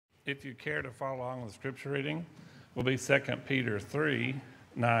If you care to follow along with scripture reading, will be 2 Peter 3,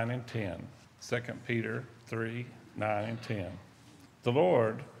 9 and 10. 2 Peter 3, 9 and 10. The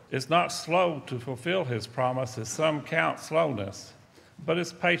Lord is not slow to fulfill his promise, as some count slowness, but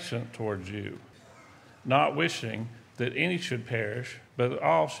is patient towards you, not wishing that any should perish, but that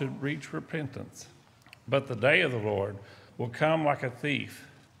all should reach repentance. But the day of the Lord will come like a thief,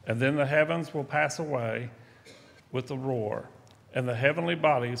 and then the heavens will pass away with a roar, and the heavenly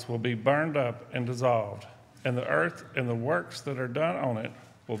bodies will be burned up and dissolved, and the earth and the works that are done on it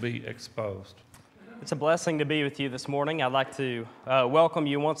will be exposed. It's a blessing to be with you this morning. I'd like to welcome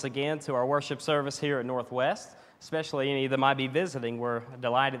you once again to our worship service here at Northwest, especially any that might be visiting. We're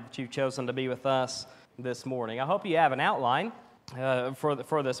delighted that you've chosen to be with us this morning. I hope you have an outline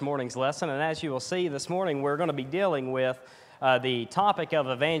for this morning's lesson, and as you will see this morning, we're going to be dealing with the topic of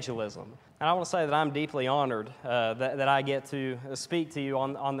evangelism. And I want to say that I'm deeply honored that I get to speak to you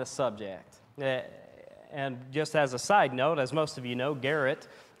on this subject. And just as a side note, as most of you know, Garrett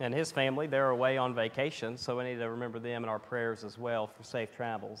and his family, they're away on vacation, so we need to remember them in our prayers as well for safe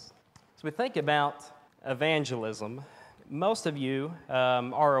travels. As we think about evangelism, most of you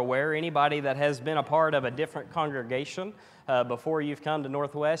are aware, anybody that has been a part of a different congregation before you've come to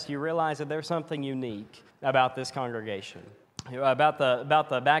Northwest, you realize that there's something unique about this congregation. About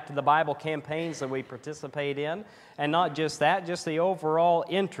the Back to the Bible campaigns that we participate in, and not just that, just the overall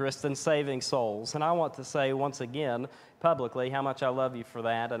interest in saving souls. And I want to say once again, publicly, how much I love you for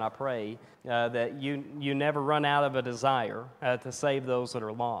that, and I pray that you never run out of a desire to save those that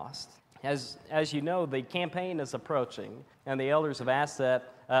are lost. As you know, the campaign is approaching, and the elders have asked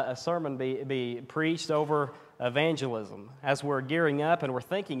that a sermon be preached over evangelism as we're gearing up and we're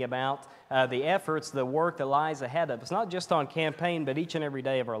thinking about the efforts, the work that lies ahead of us, not just on campaign, but each and every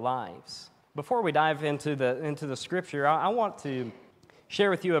day of our lives. Before we dive into the scripture, I want to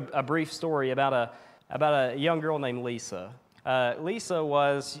share with you a brief story about a young girl named Lisa. Lisa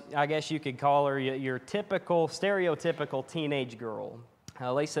was, I guess you could call her your typical, stereotypical teenage girl.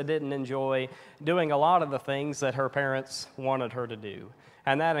 Lisa didn't enjoy doing a lot of the things that her parents wanted her to do,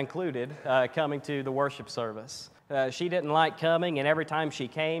 and that included coming to the worship service. She didn't like coming, and every time she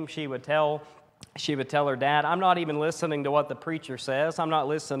came, she would tell her dad, "I'm not even listening to what the preacher says. I'm not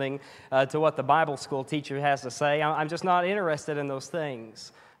listening to what the Bible school teacher has to say. I'm just not interested in those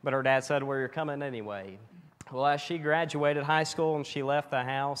things." But her dad said, "Well, you're coming anyway." Well, as she graduated high school and she left the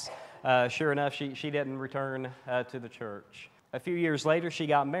house, sure enough, she didn't return to the church. A few years later, she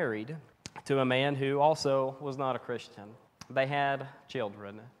got married to a man who also was not a Christian. They had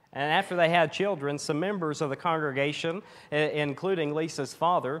children. And after they had children, some members of the congregation, including Lisa's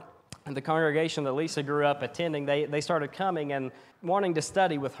father, and the congregation that Lisa grew up attending, they started coming and wanting to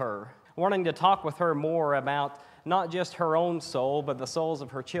study with her, wanting to talk with her more about not just her own soul, but the souls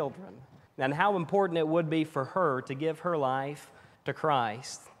of her children, and how important it would be for her to give her life to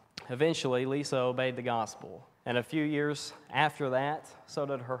Christ. Eventually, Lisa obeyed the gospel. And a few years after that, so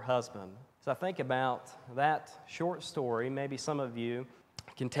did her husband. So I think about that short story. Maybe some of you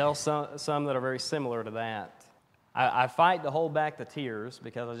can tell some that are very similar to that. I fight to hold back the tears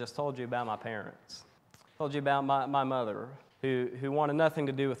because I just told you about my parents. I told you about my mother who wanted nothing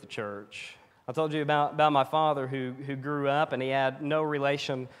to do with the church. I told you about my father who grew up and he had no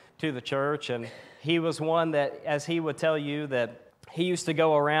relation to the church. And he was one that, as he would tell you, that he used to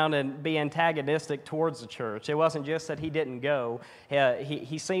go around and be antagonistic towards the church. It wasn't just that he didn't go.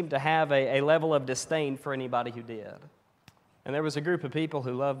 He seemed to have a level of disdain for anybody who did. And there was a group of people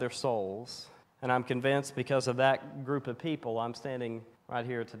who loved their souls. And I'm convinced because of that group of people, I'm standing right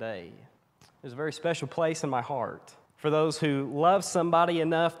here today. There's a very special place in my heart for those who love somebody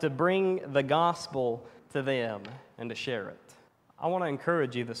enough to bring the gospel to them and to share it. I want to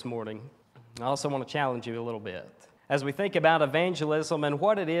encourage you this morning. I also want to challenge you a little bit as we think about evangelism and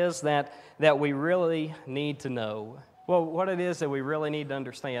what it is that we really need to know. Well, what it is that we really need to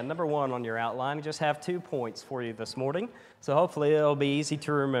understand. Number one on your outline, I just have 2 points for you this morning, so hopefully it'll be easy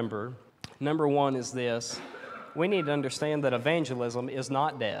to remember. Number one is this: we need to understand that evangelism is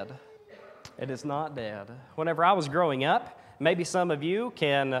not dead. It is not dead. Whenever I was growing up, maybe some of you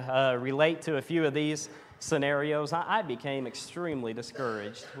can relate to a few of these scenarios. I became extremely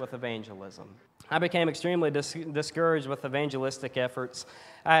discouraged with evangelism. I became extremely discouraged with evangelistic efforts.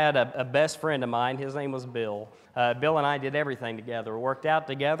 I had a best friend of mine. His name was Bill. Bill and I did everything together. We worked out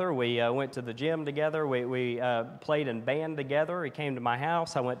together. We went to the gym together. We played in band together. He came to my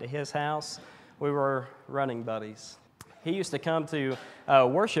house. I went to his house. We were running buddies. He used to come to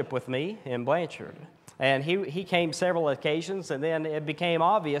worship with me in Blanchard. And he came several occasions, and then it became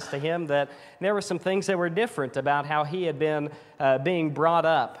obvious to him that there were some things that were different about how he had been being brought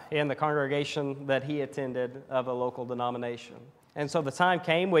up in the congregation that he attended of a local denomination. And so the time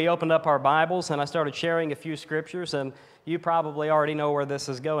came, we opened up our Bibles, and I started sharing a few scriptures, and you probably already know where this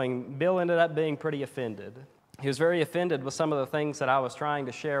is going. Bill ended up being pretty offended. He was very offended with some of the things that I was trying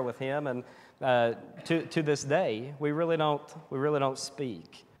to share with him, and to this day, we really don't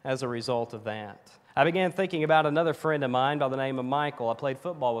speak as a result of that. I began thinking about another friend of mine by the name of Michael. I played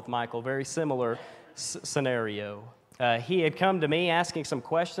football with Michael, very similar scenario. He had come to me asking some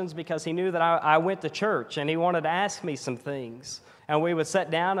questions because he knew that I went to church, and he wanted to ask me some things. And we would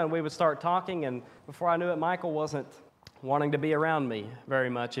sit down and we would start talking, and before I knew it, Michael wasn't wanting to be around me very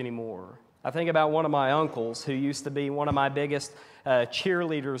much anymore. I think about one of my uncles who used to be one of my biggest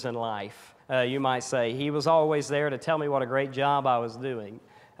cheerleaders in life, you might say. He was always there to tell me what a great job I was doing.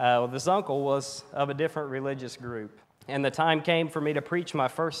 This uncle was of a different religious group, and the time came for me to preach my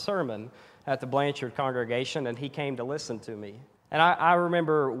first sermon at the Blanchard congregation, and he came to listen to me. And I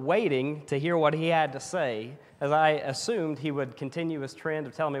remember waiting to hear what he had to say, as I assumed he would continue his trend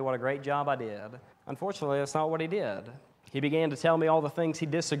of telling me what a great job I did. Unfortunately, that's not what he did. He began to tell me all the things he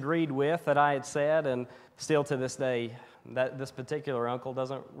disagreed with that I had said, and still to this day, this particular uncle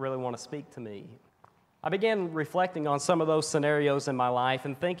doesn't really want to speak to me. I began reflecting on some of those scenarios in my life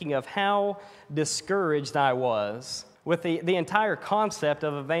and thinking of how discouraged I was with the entire concept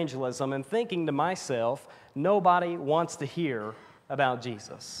of evangelism, and thinking to myself, nobody wants to hear about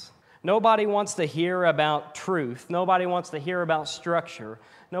Jesus. Nobody wants to hear about truth. Nobody wants to hear about structure.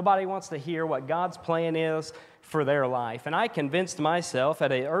 Nobody wants to hear what God's plan is for their life. And I convinced myself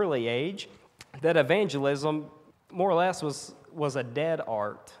at an early age that evangelism more or less was a dead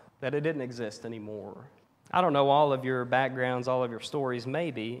art, that it didn't exist anymore. I don't know all of your backgrounds, all of your stories.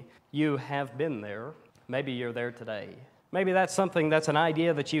 Maybe you have been there. Maybe you're there today. Maybe that's an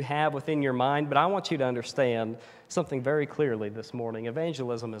idea that you have within your mind, but I want you to understand something very clearly this morning.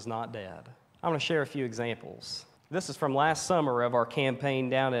 Evangelism is not dead. I want to share a few examples. This is from last summer of our campaign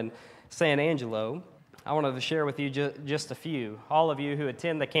down in San Angelo. I wanted to share with you just a few. All of you who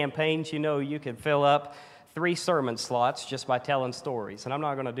attend the campaigns, you know you can fill up 3 sermon slots just by telling stories, and I'm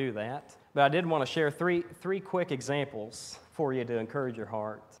not going to do that. But I did want to share three quick examples for you to encourage your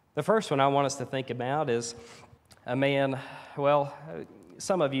heart. The first one I want us to think about is a man, well,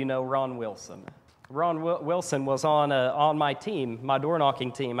 some of you know Ron Wilson. Ron Wilson was on my team, my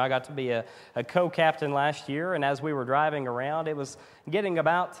door-knocking team. I got to be a co-captain last year, and as we were driving around, it was getting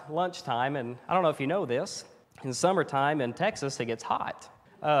about lunchtime, and I don't know if you know this, in summertime in Texas, it gets hot.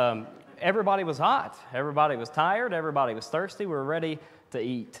 Everybody was hot. Everybody was tired. Everybody was thirsty. We were ready to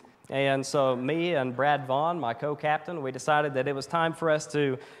eat. And so me and Brad Vaughn, my co-captain, we decided that it was time for us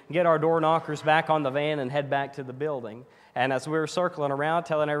to get our door knockers back on the van and head back to the building. And as we were circling around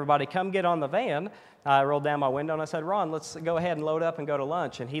telling everybody, come get on the van, I rolled down my window and I said, Ron, let's go ahead and load up and go to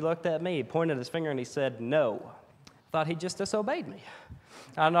lunch. And he looked at me, pointed his finger, and he said, no. Thought he just disobeyed me.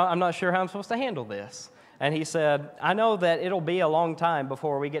 I'm not sure how I'm supposed to handle this. And he said, I know that it'll be a long time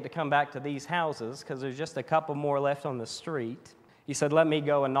before we get to come back to these houses because there's just a couple more left on the street. He said, let me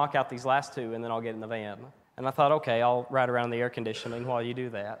go and knock out these last 2, and then I'll get in the van. And I thought, okay, I'll ride around the air conditioning while you do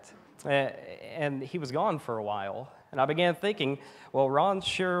that. And he was gone for a while. And I began thinking, well, Ron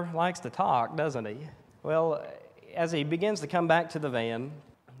sure likes to talk, doesn't he? Well, as he begins to come back to the van,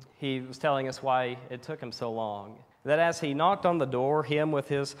 he was telling us why it took him so long. That as he knocked on the door, him with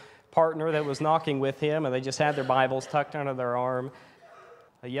his partner that was knocking with him, and they just had their Bibles tucked under their arm,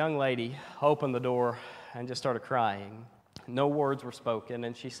 a young lady opened the door and just started crying. No words were spoken,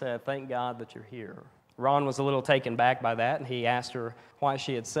 and she said, thank God that you're here. Ron was a little taken back by that, and he asked her why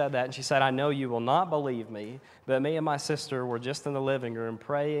she had said that, and she said, I know you will not believe me, but me and my sister were just in the living room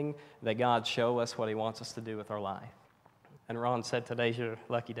praying that God show us what he wants us to do with our life. And Ron said, today's your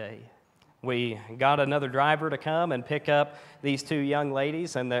lucky day. We got another driver to come and pick up these 2 young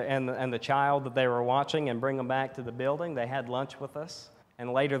ladies and the child that they were watching and bring them back to the building. They had lunch with us,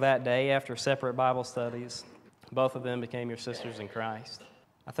 and later that day, after separate Bible studies, both of them became your sisters in Christ.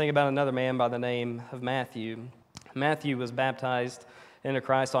 I think about another man by the name of Matthew. Matthew was baptized into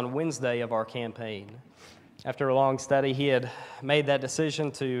Christ on Wednesday of our campaign. After a long study, he had made that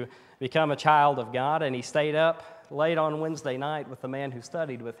decision to become a child of God, and he stayed up late on Wednesday night with the man who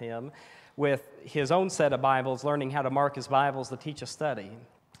studied with him with his own set of Bibles, learning how to mark his Bibles to teach a study.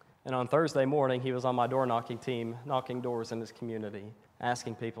 And on Thursday morning, he was on my door-knocking team, knocking doors in his community,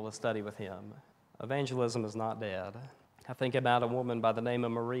 asking people to study with him. Evangelism is not dead. I think about a woman by the name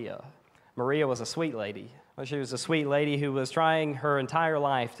of Maria. Maria was a sweet lady. She was a sweet lady who was trying her entire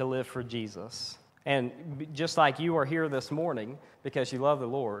life to live for Jesus. And just like you are here this morning because you love the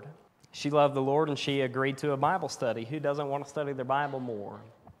Lord, she loved the Lord and she agreed to a Bible study. Who doesn't want to study their Bible more?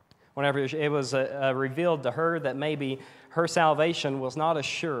 Whenever it was revealed to her that maybe her salvation was not as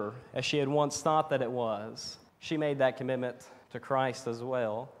sure as she had once thought that it was, she made that commitment to Christ as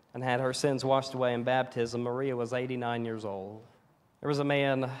well and had her sins washed away in baptism. Maria was 89 years old. There was a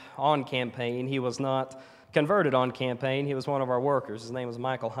man on campaign. He was not converted on campaign. He was one of our workers. His name was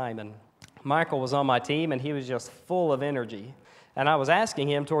Michael Hyman. Michael was on my team, and he was just full of energy. And I was asking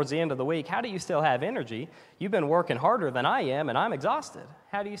him towards the end of the week, how do you still have energy? You've been working harder than I am, and I'm exhausted.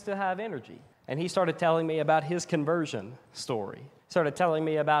 How do you still have energy? And he started telling me about his conversion story. Started telling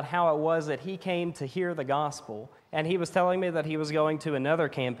me about how it was that he came to hear the gospel. And he was telling me that he was going to another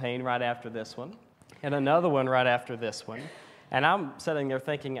campaign right after this one, and another one right after this one. And I'm sitting there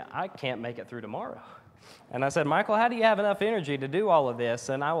thinking, I can't make it through tomorrow. And I said, Michael, how do you have enough energy to do all of this?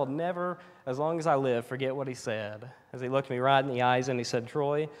 And I will never, as long as I live, forget what he said. As he looked me right in the eyes and he said,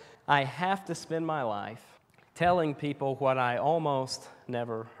 Troy, I have to spend my life telling people what I almost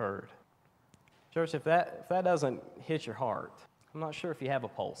never heard. Church, if that doesn't hit your heart, I'm not sure if you have a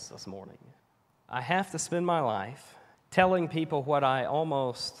pulse this morning. I have to spend my life telling people what I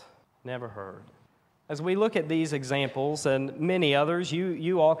almost never heard. As we look at these examples and many others,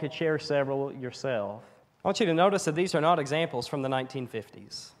 you all could share several yourself. I want you to notice that these are not examples from the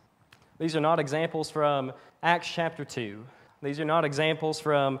 1950s. These are not examples from Acts chapter 2. These are not examples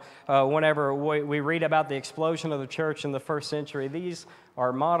from whenever we read about the explosion of the church in the first century. These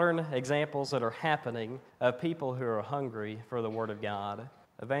are modern examples that are happening of people who are hungry for the Word of God.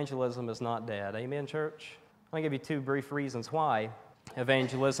 Evangelism is not dead. Amen, church? I'll give you two brief reasons why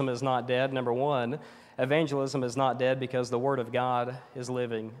evangelism is not dead. Number one, evangelism is not dead because the Word of God is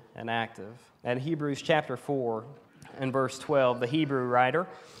living and active. And Hebrews chapter 4 and verse 12, the Hebrew writer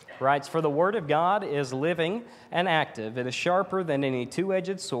writes, For the Word of God is living and active. It is sharper than any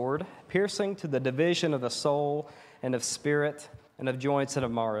two-edged sword, piercing to the division of the soul and of spirit and of joints and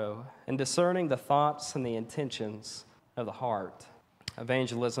of marrow, and discerning the thoughts and the intentions of the heart.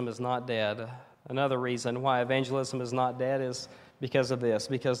 Evangelism is not dead. Another reason why evangelism is not dead is because of this,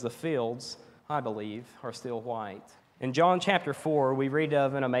 because the fields, I believe, are still white. In John chapter 4, we read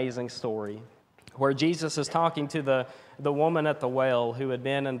of an amazing story where Jesus is talking to the woman at the well who had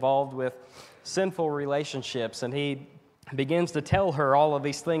been involved with sinful relationships, and he begins to tell her all of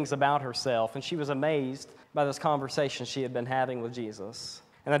these things about herself, and she was amazed by this conversation she had been having with Jesus.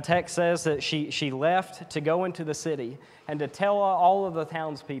 And the text says that she left to go into the city and to tell all of the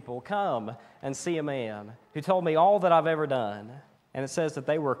townspeople, come and see a man who told me all that I've ever done. And it says that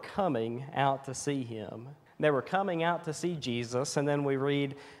they were coming out to see him. They were coming out to see Jesus. And then we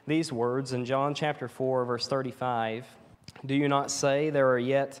read these words in John chapter 4, verse 35. Do you not say there are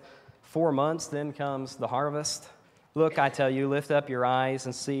yet 4 months, then comes the harvest? Look, I tell you, lift up your eyes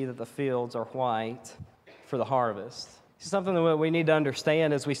and see that the fields are white for the harvest. Something that we need to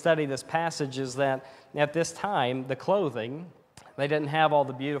understand as we study this passage is that at this time, the clothing, they didn't have all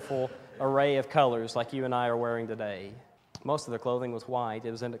the beautiful array of colors like you and I are wearing today. Most of the clothing was white.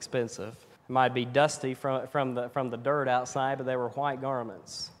 It was inexpensive. It might be dusty from the dirt outside, but they were white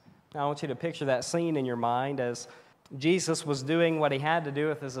garments. Now, I want you to picture that scene in your mind as Jesus was doing what he had to do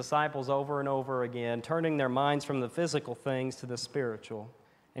with his disciples over and over again, turning their minds from the physical things to the spiritual.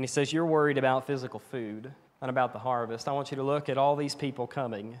 And he says, you're worried about physical food and about the harvest. I want you to look at all these people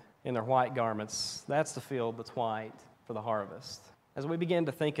coming in their white garments. That's the field that's white for the harvest. As we begin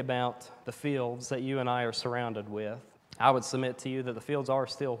to think about the fields that you and I are surrounded with, I would submit to you that the fields are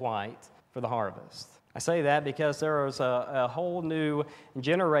still white for the harvest. I say that because there is a whole new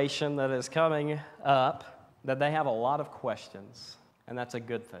generation that is coming up that they have a lot of questions, and that's a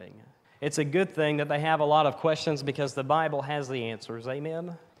good thing. It's a good thing that they have a lot of questions because the Bible has the answers.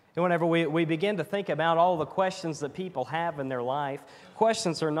 Amen? And whenever we begin to think about all the questions that people have in their life,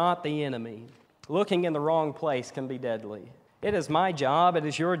 questions are not the enemy. Looking in the wrong place can be deadly. It is my job, it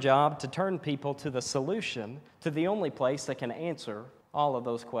is your job to turn people to the solution, to the only place that can answer all of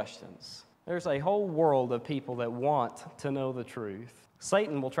those questions. There's a whole world of people that want to know the truth.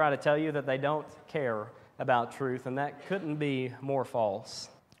 Satan will try to tell you that they don't care about truth, and that couldn't be more false.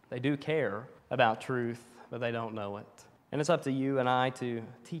 They do care about truth, but they don't know it. And it's up to you and I to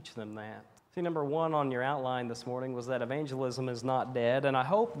teach them that. See, number one on your outline this morning was that evangelism is not dead, and I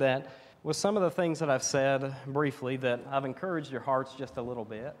hope that with some of the things that I've said briefly that I've encouraged your hearts just a little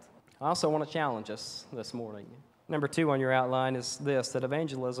bit. I also want to challenge us this morning. Number two on your outline is this, that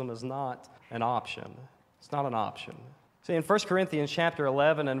evangelism is not an option. It's not an option. See, in 1 Corinthians chapter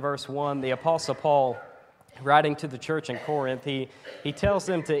 11 and verse 1, the Apostle Paul, writing to the church in Corinth, he tells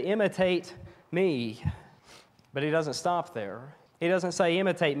them to imitate me. But he doesn't stop there. He doesn't say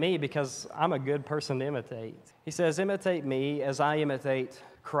imitate me because I'm a good person to imitate. He says imitate me as I imitate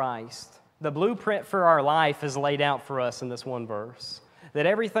Christ. The blueprint for our life is laid out for us in this one verse. That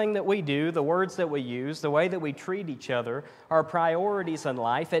everything that we do, the words that we use, the way that we treat each other, our priorities in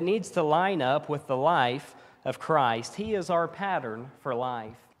life, it needs to line up with the life of Christ. He is our pattern for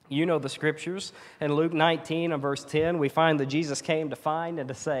life. You know the scriptures. In Luke 19 and verse 10, we find that Jesus came to find and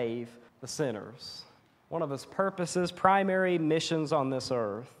to save the sinners. One of his purposes, primary missions on this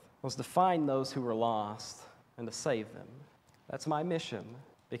earth, was to find those who were lost and to save them. That's my mission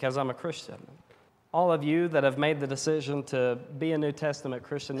because I'm a Christian. All of you that have made the decision to be a New Testament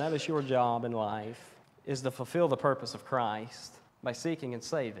Christian, that is your job in life, is to fulfill the purpose of Christ by seeking and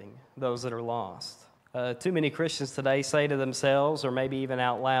saving those that are lost. Too many Christians today say to themselves, or maybe even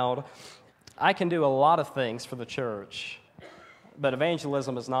out loud, I can do a lot of things for the church, but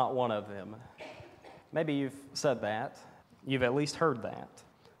evangelism is not one of them. Maybe you've said that. You've at least heard that.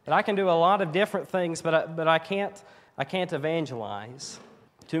 But I can do a lot of different things, but I can't evangelize.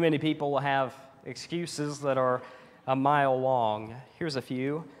 Too many people will have excuses that are a mile long. Here's a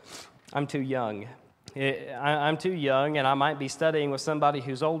few. I'm too young. I'm too young, and I might be studying with somebody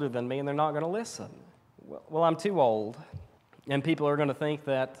who's older than me, and they're not going to listen. Well, I'm too old, and people are going to think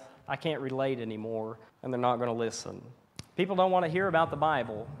that I can't relate anymore, and they're not going to listen. People don't want to hear about the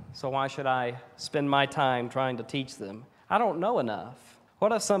Bible, so why should I spend my time trying to teach them? I don't know enough.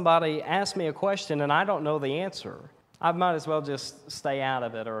 What if somebody asks me a question and I don't know the answer? I might as well just stay out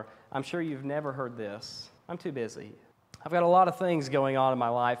of it, or I'm sure you've never heard this. I'm too busy. I've got a lot of things going on in my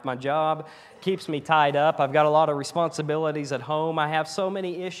life. My job keeps me tied up. I've got a lot of responsibilities at home. I have so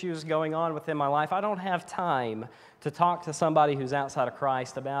many issues going on within my life. I don't have time to talk to somebody who's outside of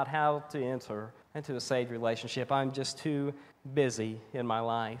Christ about how to enter into a saved relationship. I'm just too busy in my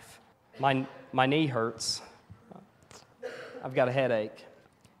life. My knee hurts. I've got a headache.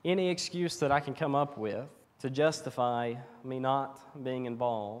 Any excuse that I can come up with to justify me not being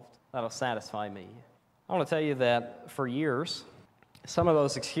involved, that'll satisfy me. I want to tell you that for years, some of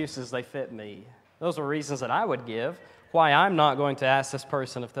those excuses, they fit me. Those are reasons that I would give why I'm not going to ask this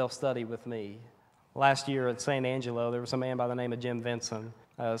person if they'll study with me. Last year at San Angelo, there was a man by the name of Jim Vinson.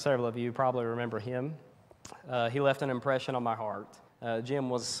 Several of you probably remember him. He left an impression on my heart. Jim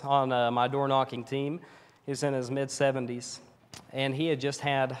was on my door-knocking team. He was in his mid-70s, and he had just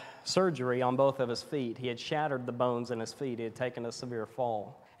had surgery on both of his feet. He had shattered the bones in his feet. He had taken a severe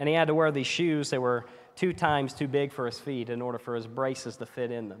fall. And he had to wear these shoes that were 2 times too big for his feet in order for his braces to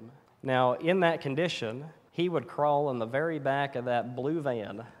fit in them. Now, in that condition, he would crawl in the very back of that blue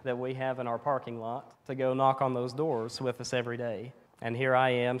van that we have in our parking lot to go knock on those doors with us every day. And here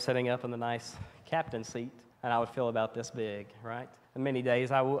I am sitting up in the nice captain seat, and I would feel about this big, right? And many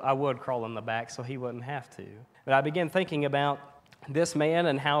days I would crawl in the back so he wouldn't have to. But I began thinking about this man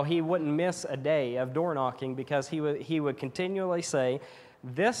and how he wouldn't miss a day of door knocking because he would continually say,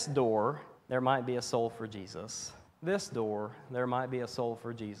 this door, there might be a soul for Jesus. This door, there might be a soul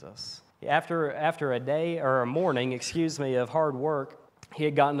for Jesus. After a day or a morning, of hard work, he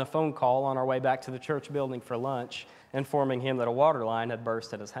had gotten a phone call on our way back to the church building for lunch informing him that a water line had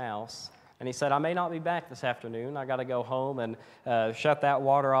burst at his house. And he said, I may not be back this afternoon. I got to go home and shut that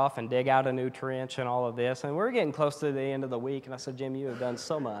water off and dig out a new trench and all of this. And we're getting close to the end of the week. And I said, Jim, you have done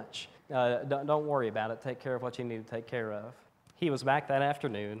so much. Don't worry about it. Take care of what you need to take care of. He was back that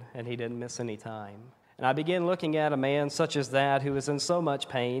afternoon, and he didn't miss any time. And I began looking at a man such as that who was in so much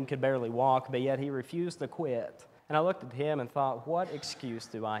pain, could barely walk, but yet he refused to quit. And I looked at him and thought, what excuse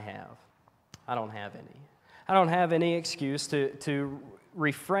do I have? I don't have any. I don't have any excuse to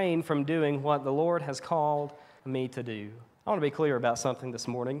refrain from doing what the Lord has called me to do. I want to be clear about something this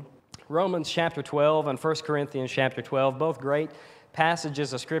morning. Romans chapter 12 and 1 Corinthians chapter 12, both great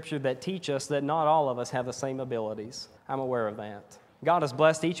passages of Scripture that teach us that not all of us have the same abilities. I'm aware of that. God has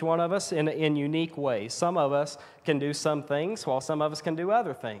blessed each one of us in unique ways. Some of us can do some things, while some of us can do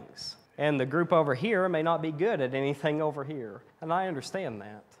other things. And the group over here may not be good at anything over here. And I understand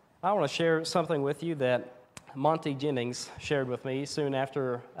that. I want to share something with you that Monty Jennings shared with me soon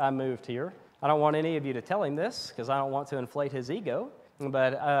after I moved here. I don't want any of you to tell him this because I don't want to inflate his ego.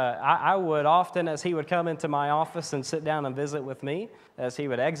 But I would often, as he would come into my office and sit down and visit with me, as he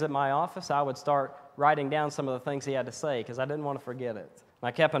would exit my office, I would start writing down some of the things he had to say because I didn't want to forget it.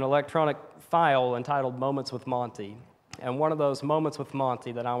 I kept an electronic file entitled Moments with Monty. And one of those moments with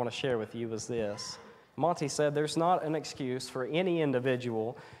Monty that I want to share with you is this. Monty said there's not an excuse for any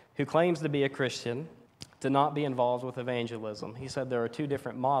individual who claims to be a Christian to not be involved with evangelism. He said there are 2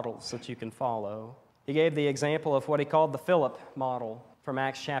 different models that you can follow. He gave the example of what he called the Philip model. from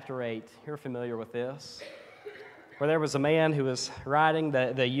Acts chapter 8. You're familiar with this, where there was a man who was riding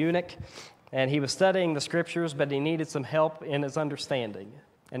the eunuch, and he was studying the scriptures, but he needed some help in his understanding,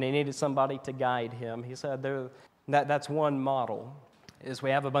 and he needed somebody to guide him. He said that's one model, is we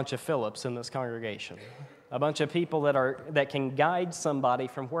have a bunch of Philips in this congregation, a bunch of people that can guide somebody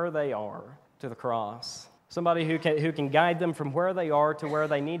from where they are to the cross, somebody who can guide them from where they are to where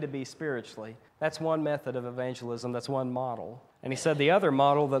they need to be spiritually. That's one method of evangelism. That's one model. And he said the other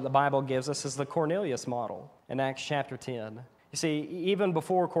model that the Bible gives us is the Cornelius model in Acts chapter 10. You see, even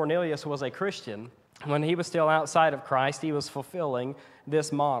before Cornelius was a Christian, when he was still outside of Christ, he was fulfilling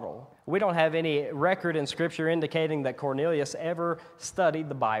this model. We don't have any record in Scripture indicating that Cornelius ever studied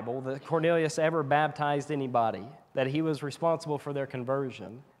the Bible, that Cornelius ever baptized anybody, that he was responsible for their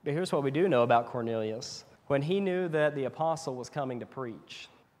conversion. But here's what we do know about Cornelius. When he knew that the apostle was coming to preach,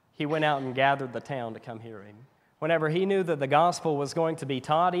 he went out and gathered the town to come hear him. Whenever he knew that the gospel was going to be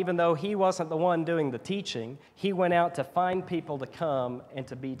taught, even though he wasn't the one doing the teaching, he went out to find people to come and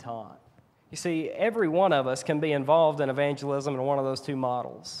to be taught. You see, every one of us can be involved in evangelism in one of those two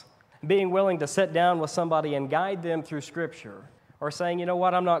models. Being willing to sit down with somebody and guide them through Scripture, or saying, you know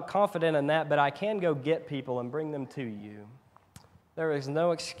what, I'm not confident in that, but I can go get people and bring them to you. There is no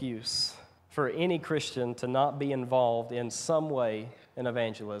excuse for any Christian to not be involved in some way in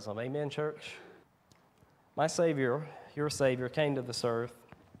evangelism. Amen, church? My Savior, your Savior, came to this earth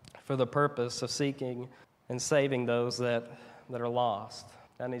for the purpose of seeking and saving those that are lost.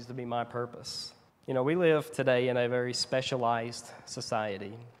 That needs to be my purpose. You know, we live today in a very specialized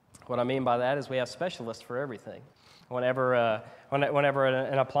society. What I mean by that is we have specialists for everything. Whenever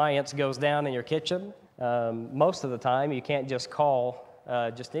an appliance goes down in your kitchen, most of the time you can't just call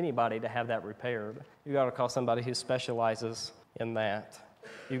just anybody to have that repaired. You've got to call somebody who specializes in that.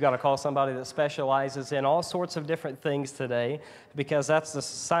 You've got to call somebody that specializes in all sorts of different things today, because that's the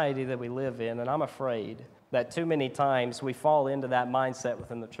society that we live in, and I'm afraid that too many times we fall into that mindset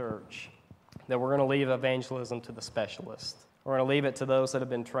within the church, that we're going to leave evangelism to the specialist. We're going to leave it to those that have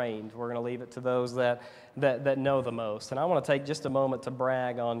been trained. We're going to leave it to those that know the most. And I want to take just a moment to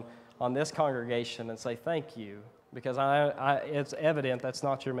brag on this congregation and say thank you, because it's evident that's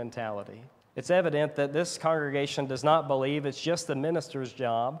not your mentality. It's evident that this congregation does not believe it's just the minister's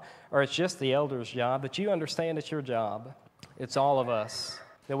job or it's just the elder's job, but you understand it's your job. It's all of us,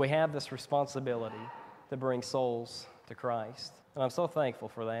 that we have this responsibility to bring souls to Christ. And I'm so thankful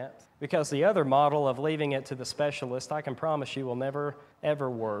for that, because the other model of leaving it to the specialist, I can promise you, will never, ever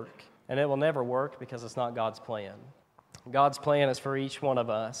work. And it will never work because it's not God's plan. God's plan is for each one of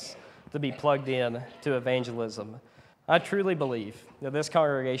us to be plugged in to evangelism. I truly believe that this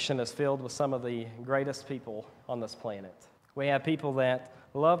congregation is filled with some of the greatest people on this planet. We have people that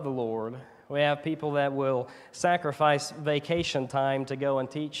love the Lord. We have people that will sacrifice vacation time to go and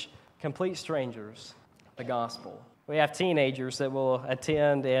teach complete strangers the gospel. We have teenagers that will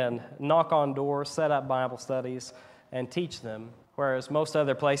attend and knock on doors, set up Bible studies, and teach them, whereas most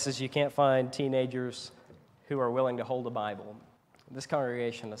other places you can't find teenagers who are willing to hold a Bible. This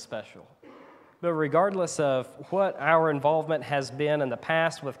congregation is special. But regardless of what our involvement has been in the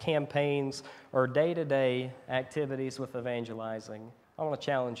past with campaigns or day-to-day activities with evangelizing, I want to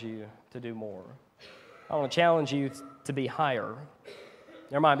challenge you to do more. I want to challenge you to be higher.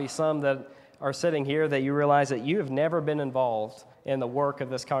 There might be some that are sitting here that you realize that you have never been involved in the work of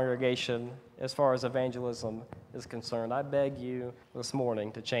this congregation as far as evangelism is concerned. I beg you this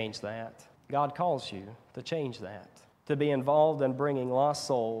morning to change that. God calls you to change that, to be involved in bringing lost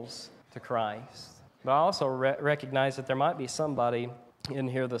souls to Christ. But I also recognize that there might be somebody in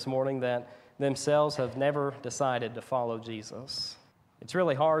here this morning that themselves have never decided to follow Jesus. It's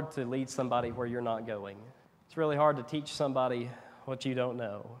really hard to lead somebody where you're not going. It's really hard to teach somebody what you don't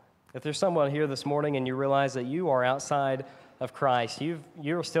know. If there's someone here this morning and you realize that you are outside of Christ,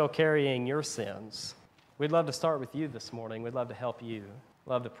 you're still carrying your sins, we'd love to start with you this morning. We'd love to help you.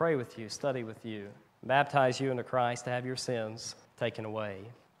 We'd love to pray with you, study with you, baptize you into Christ to have your sins taken away.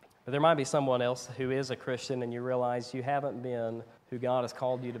 But there might be someone else who is a Christian and you realize you haven't been who God has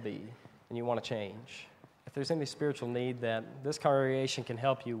called you to be and you want to change. If there's any spiritual need that this congregation can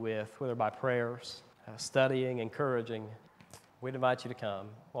help you with, whether by prayers, studying, encouraging, we'd invite you to come.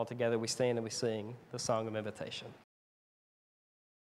 While together we stand and we sing the song of invitation.